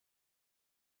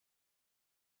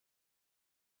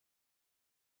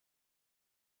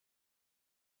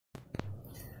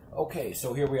Okay,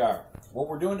 so here we are. What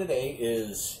we're doing today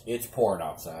is, it's pouring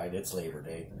outside, it's Labor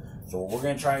Day. So what we're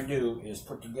going to try and do is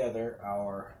put together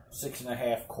our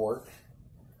 6.5 quart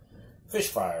fish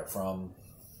fryer from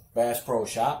Bass Pro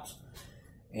Shops.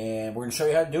 And we're going to show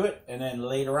you how to do it. And then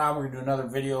later on we're going to do another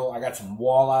video. I got some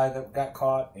walleye that got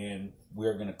caught and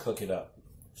we're going to cook it up.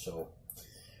 So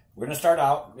we're going to start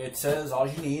out. It says all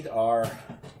you need are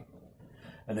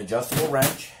an adjustable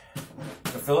wrench,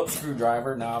 a Phillips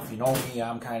screwdriver. Now, if you know me,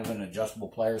 I'm kind of an adjustable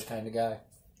pliers kind of guy.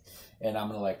 And I'm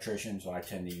an electrician, so I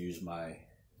tend to use my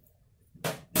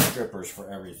strippers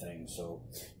for everything. So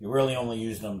you really only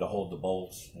use them to hold the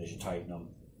bolts as you tighten them.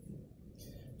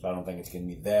 So I don't think it's going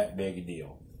to be that big a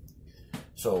deal.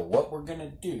 So what we're going to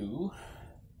do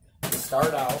is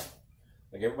start out,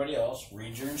 like everybody else,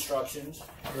 read your instructions,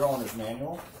 your owner's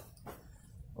manual.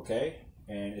 Okay?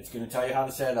 And it's going to tell you how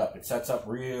to set it up. It sets up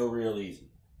real easy.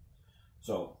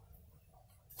 So,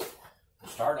 to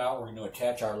start out, we're going to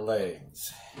attach our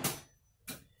legs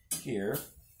here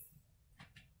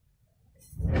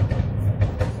to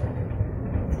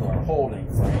our holding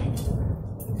frame.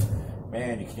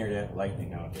 Man, you can hear that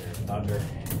lightning out there, thunder.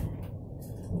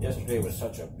 Yesterday was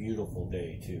such a beautiful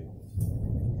day, too.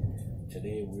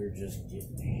 Today, we're just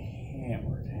getting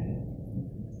hammered.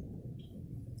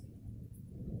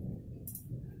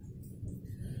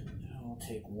 I'll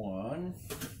take one.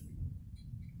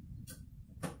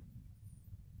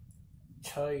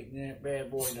 Tighten that bad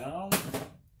boy down.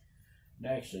 And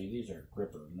actually, these are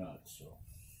gripper nuts, so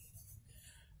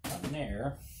on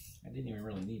there, I didn't even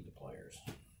really need the pliers.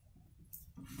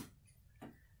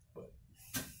 But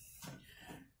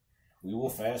we will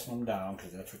fasten them down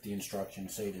because that's what the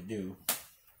instructions say to do.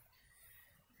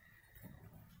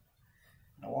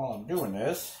 Now, while I'm doing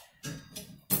this, you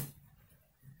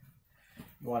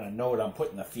want to note I'm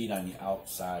putting the feet on the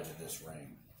outside of this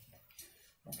ring.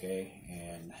 Okay,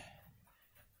 and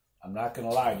I'm not going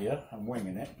to lie to you, I'm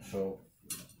winging it, so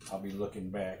I'll be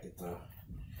looking back at the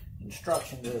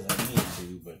instructions as I need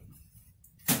to, but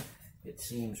it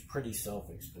seems pretty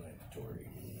self-explanatory.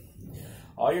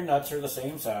 All your nuts are the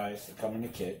same size, they come in the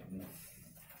kit.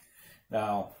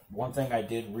 Now, one thing I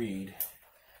did read,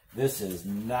 this is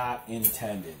not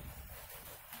intended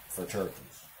for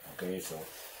turkeys, okay, so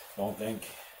don't think,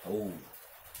 oh,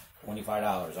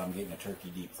 $25, I'm getting a turkey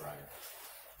deep fryer.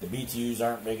 The BTUs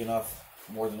aren't big enough,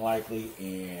 more than likely,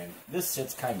 and this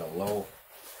sits kind of low.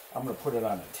 I'm going to put it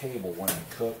on a table when I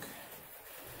cook,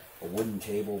 a wooden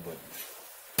table,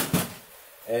 but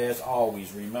as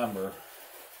always, remember,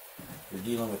 you're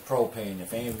dealing with propane.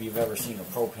 If any of you have ever seen a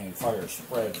propane fire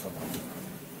spread from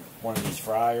one of these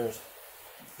fryers,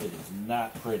 it is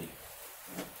not pretty.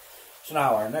 So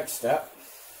now our next step,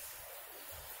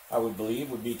 I would believe,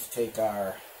 would be to take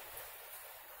our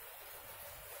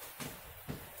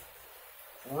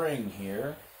ring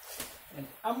here, and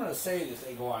I'm going to say that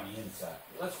they go on the inside.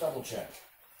 Let's double check.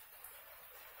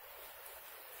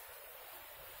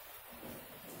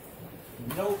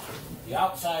 Nope, the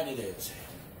outside it is.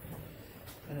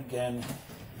 And again,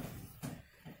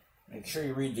 make sure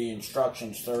you read the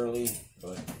instructions thoroughly,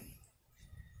 but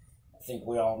I think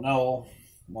we all know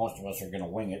most of us are going to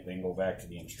wing it, then go back to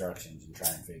the instructions and try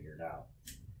and figure it out.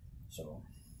 So,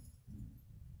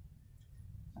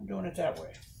 I'm doing it that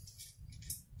way.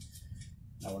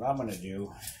 Now what I'm going to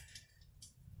do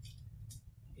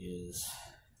is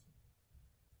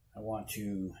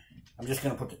I'm just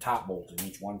going to put the top bolt in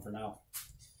each one for now.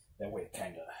 That way it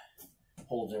kind of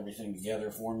holds everything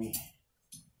together for me.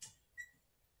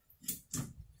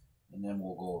 And then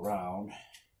we'll go around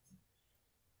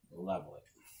and level it.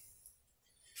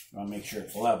 You want to make sure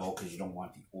it's level because you don't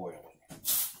want the oil in it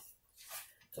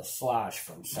to slosh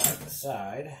from side to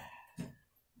side.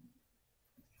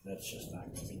 That's just not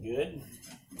going to be good.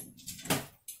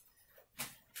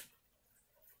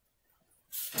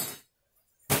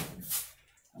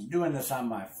 I'm doing this on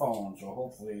my phone, so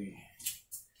hopefully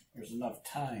there's enough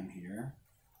time here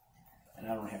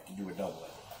and I don't have to do a double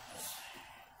edit.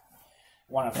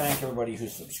 I want to thank everybody who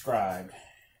subscribed.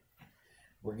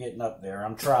 We're getting up there.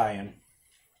 I'm trying.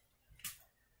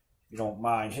 If you don't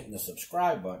mind hitting the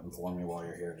subscribe button for me while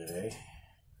you're here today,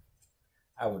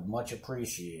 I would much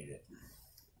appreciate it.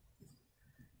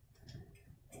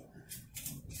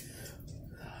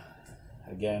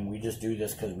 Again, we just do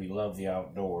this because we love the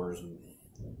outdoors and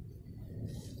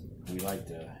we like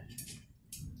to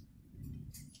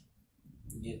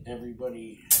get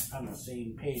everybody on the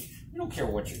same page. I don't care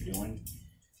what you're doing.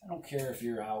 I don't care if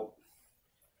you're out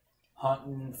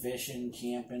hunting, fishing,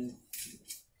 camping.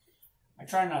 I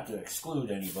try not to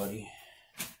exclude anybody.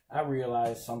 I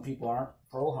realize some people aren't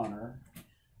pro hunter.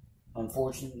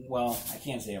 unfortunately, well, I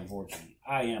can't say unfortunately.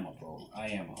 I am a pro. I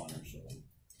am a hunter, so.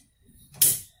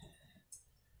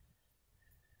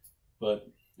 But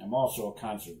I'm also a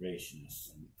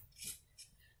conservationist, and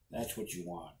that's what you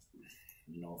want.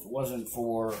 You know, if it wasn't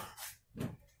for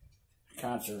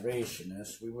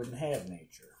conservationists, we wouldn't have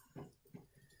nature.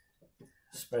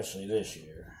 Especially this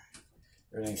year.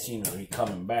 Everything seems to be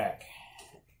coming back.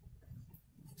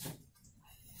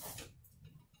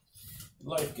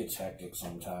 Life gets hectic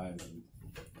sometimes, and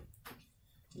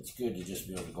it's good to just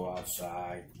be able to go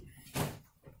outside.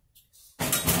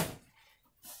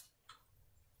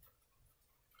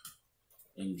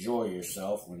 Enjoy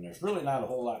yourself when there's really not a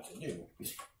whole lot to do.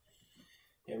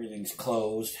 Everything's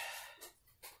closed.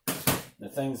 The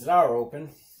things that are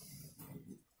open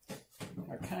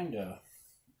are kind of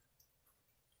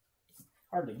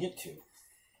hard to get to.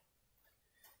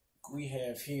 We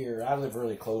have here, I live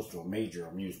really close to a major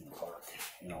amusement park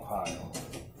in Ohio.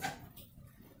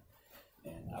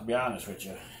 And I'll be honest with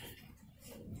you,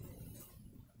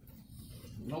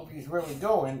 nobody's really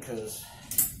going because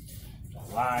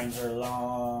the lines are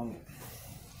long.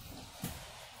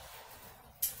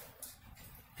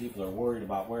 People are worried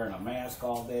about wearing a mask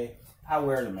all day. I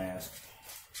wear the mask.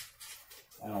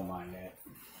 I don't mind that.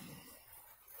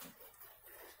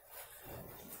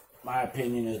 My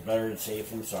opinion is better than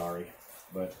safe than sorry.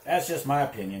 But that's just my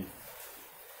opinion.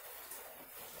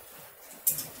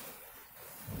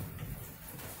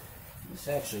 This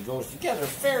actually goes together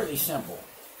fairly simple.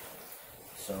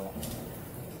 So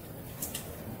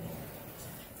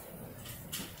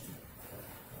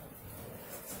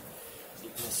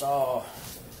get this all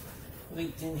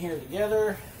linked in here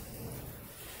together.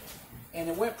 And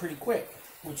it went pretty quick,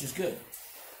 which is good.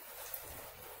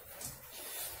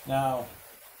 Now,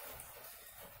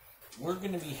 we're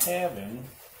going to be having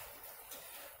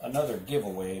another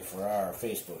giveaway for our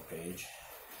Facebook page.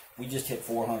 We just hit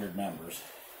 400 members.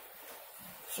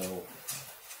 So,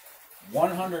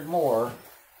 100 more,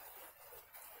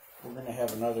 we're going to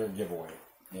have another giveaway.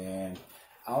 And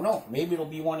I don't know, maybe it'll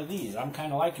be one of these. I'm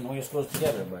kind of liking the way this goes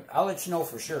together, but I'll let you know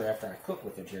for sure after I cook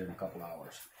with it here in a couple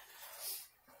hours.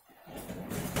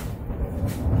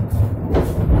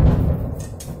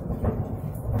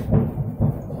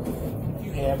 If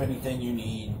you have anything you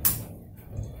need to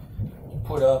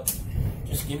put up,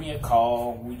 just give me a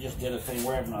call. We just did a thing.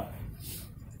 We're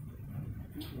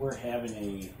having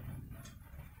a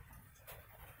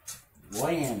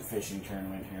land fishing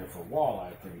tournament here for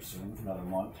walleye pretty soon, another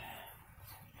month.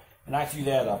 And I threw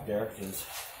that up there because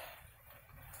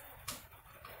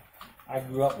I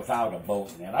grew up without a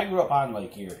boat, man. I grew up on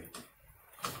Lake Erie.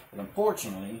 But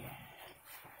unfortunately,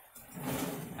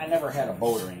 I never had a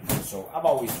boat or anything, so I've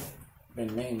always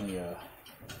been mainly a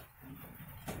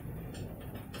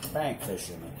bank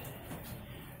fisherman.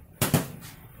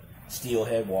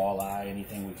 Steelhead, walleye,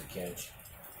 anything we could catch.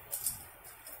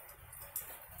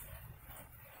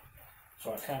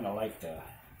 So I kind of like to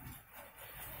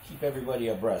keep everybody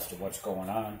abreast of what's going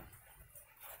on.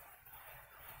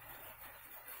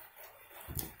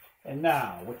 And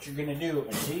now, what you're going to do,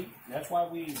 and see, that's why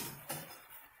we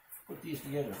put these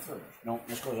together first. No,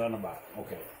 this goes on the bottom.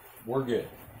 Okay, we're good.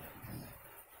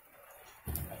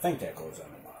 I think that goes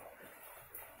on the bottom.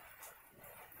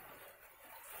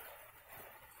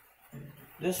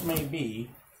 This may be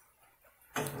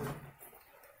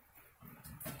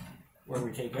where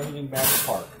we take everything back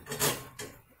apart.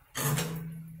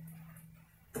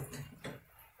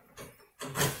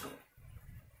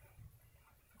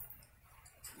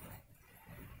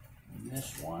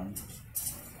 This one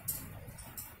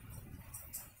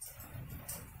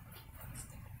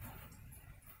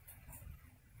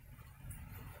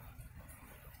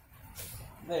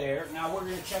there. Now we're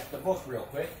going to check the book real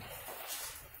quick.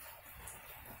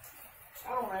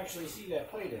 I don't actually see that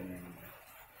plate in there.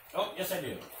 Oh, yes I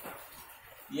do.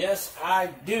 Yes I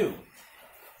do.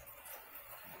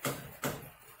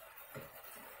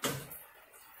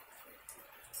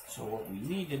 So what we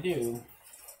need to do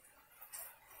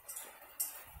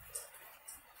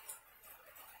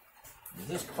is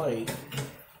this plate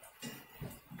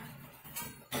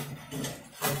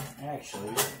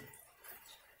actually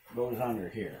goes under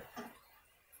here.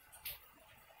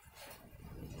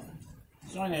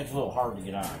 It's only that's a little hard to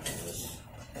get on this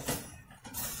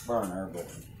burner, but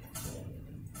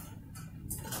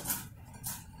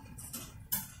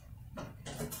I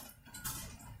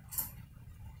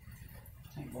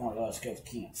think more or less because I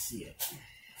can't see it.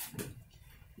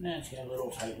 And then it's got a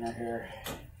little tightener here.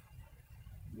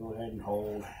 Go ahead and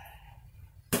hold.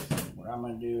 What I'm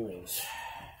going to do is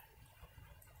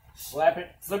slap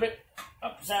it, flip it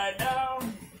upside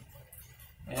down,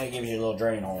 And that gives you a little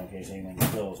drain hole in case anything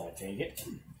spills, I take it.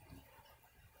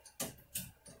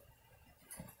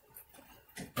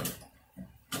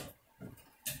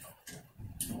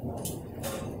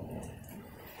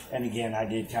 And again, I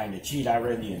did kind of cheat. I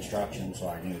read the instructions, so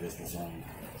I knew this was on.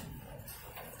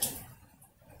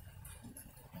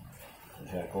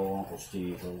 Just had to call Uncle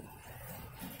Steve who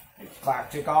makes the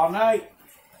clock tick all night.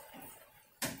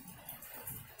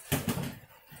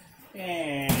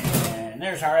 And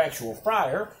there's our actual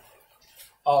fryer,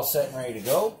 all set and ready to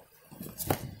go.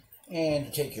 And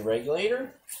you take your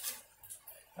regulator.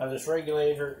 Now this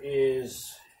regulator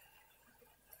is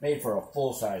made for a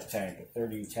full-size tank, a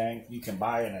 30 tank. You can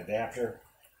buy an adapter.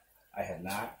 I have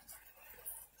not,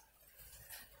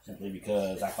 simply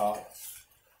because I thought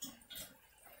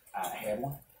I had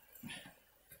one.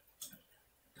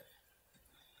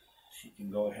 So you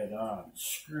can go ahead and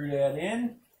screw that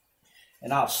in.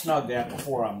 And I'll snug that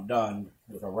before I'm done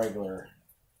with a regular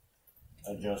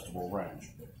adjustable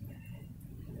wrench.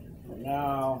 But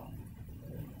now,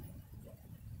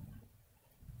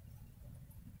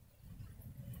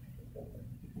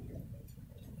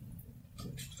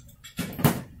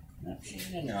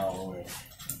 she's in there all the way.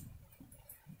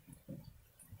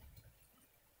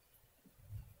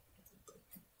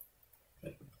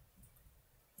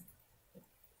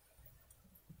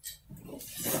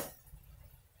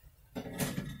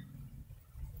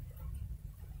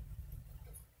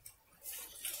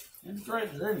 And the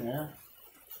threads are in there.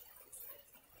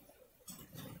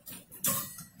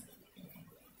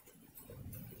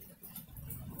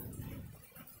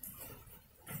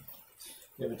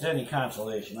 If it's any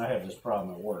consolation, I have this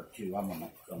problem at work too. I'm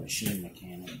a machine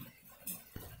mechanic.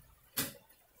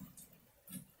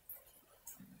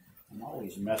 I'm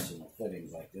always messing with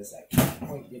fittings like this. I can't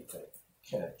quite get to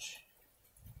catch.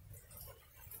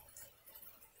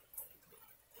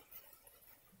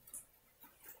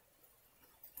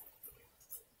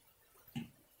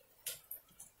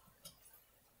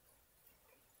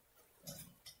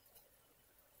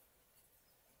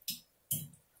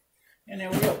 And there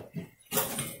we go.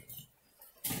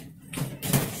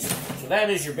 So that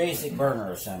is your basic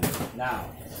burner assembly. Now,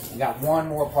 we got one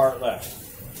more part left.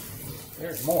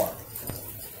 There's more.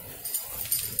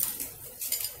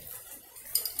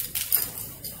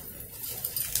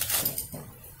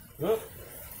 Oop.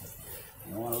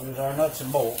 We don't want to lose our nuts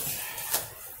and bolts.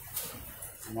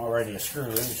 I'm already a screw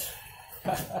loose.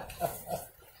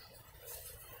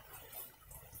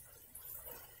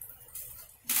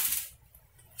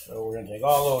 So we're going to take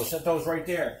all those, set those right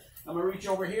there. I'm going to reach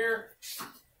over here.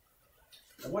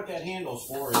 And what that handle's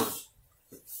for is,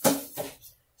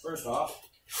 first off,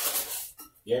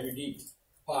 you have your deep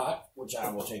pot, which I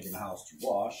will take in the house to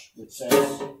wash, which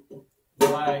says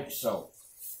like so.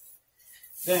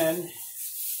 Then,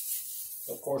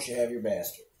 of course, you have your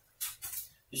basket.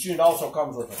 This unit also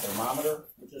comes with a thermometer,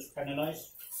 which is kind of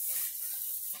nice.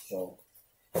 So,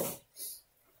 what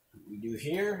we do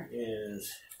here is,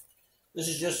 this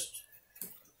is just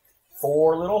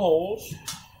 4 little holes.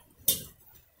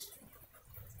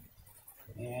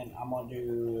 And I'm going to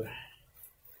do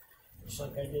just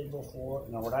like I did before.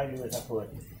 Now what I do is I put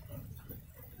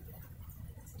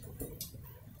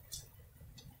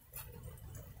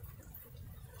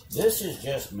this is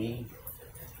just me.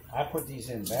 I put these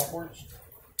in backwards.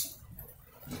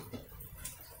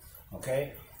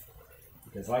 Okay?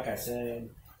 Because like I said,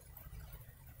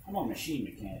 I'm a machine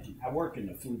mechanic. I work in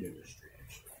the food industry,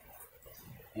 actually.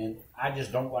 And I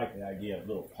just don't like the idea of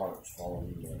little parts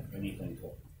falling into anything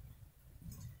cooked.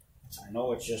 I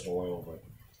know it's just oil, but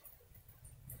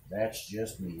that's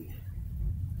just me.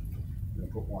 I'm going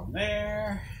to put one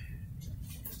there.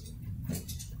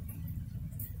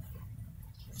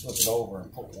 Flip it over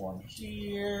and put one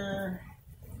here.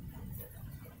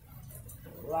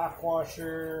 Lock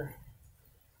washer.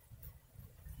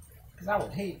 Because I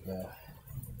would hate to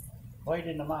bite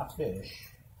into my fish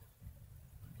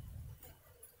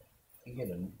and get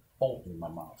a bolt in my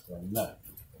mouth or a nut.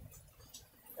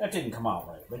 That didn't come out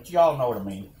right, but y'all know what I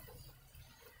mean.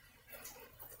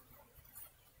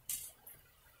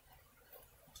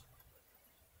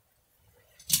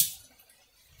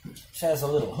 This has a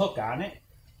little hook on it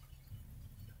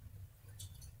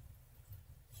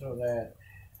so that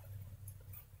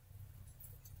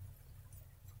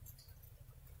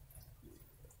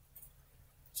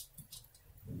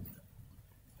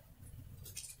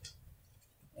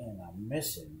and I'm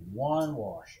missing one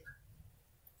washer.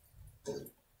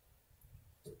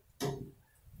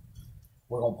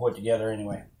 We're going to put it together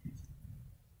anyway.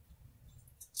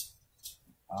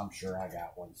 I'm sure I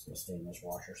got one, a stainless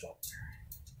washer, so.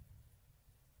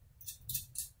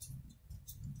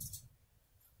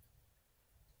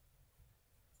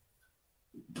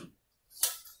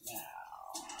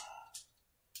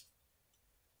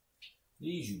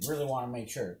 These you really want to make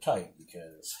sure they're tight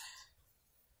because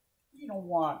you don't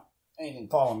want anything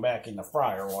falling back in the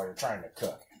fryer while you're trying to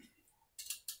cook.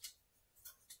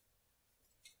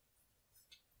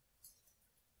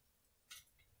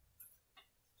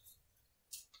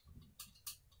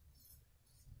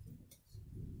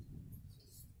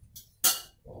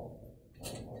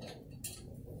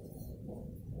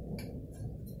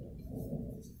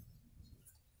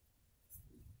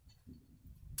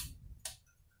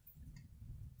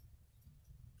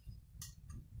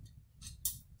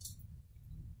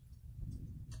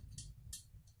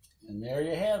 And there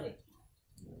you have it.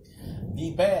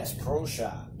 The Bass Pro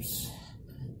Shops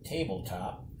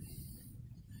tabletop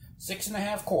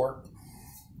 6.5 quart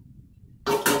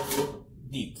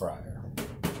deep fryer.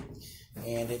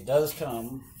 And it does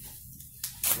come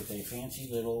with a fancy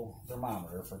little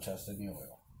thermometer for testing the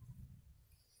oil.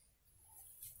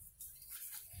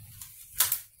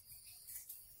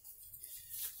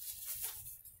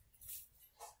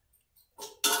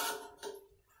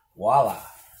 Voila.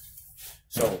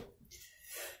 So,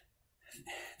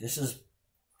 this is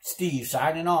Steve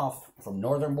signing off from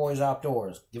Northern Boys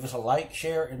Outdoors. Give us a like,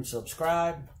 share, and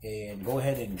subscribe. And go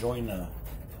ahead and join the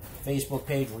Facebook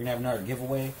page. We're going to have another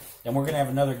giveaway. And we're going to have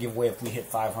another giveaway if we hit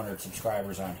 500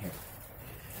 subscribers on here.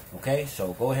 Okay,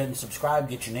 so go ahead and subscribe.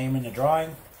 Get your name in the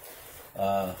drawing.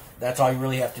 That's all you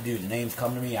really have to do. The names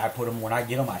come to me. I put them, when I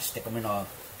get them, I stick them in a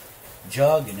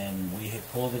jug. And then we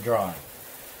pull the drawing.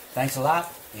 Thanks a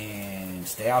lot. And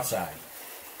stay outside.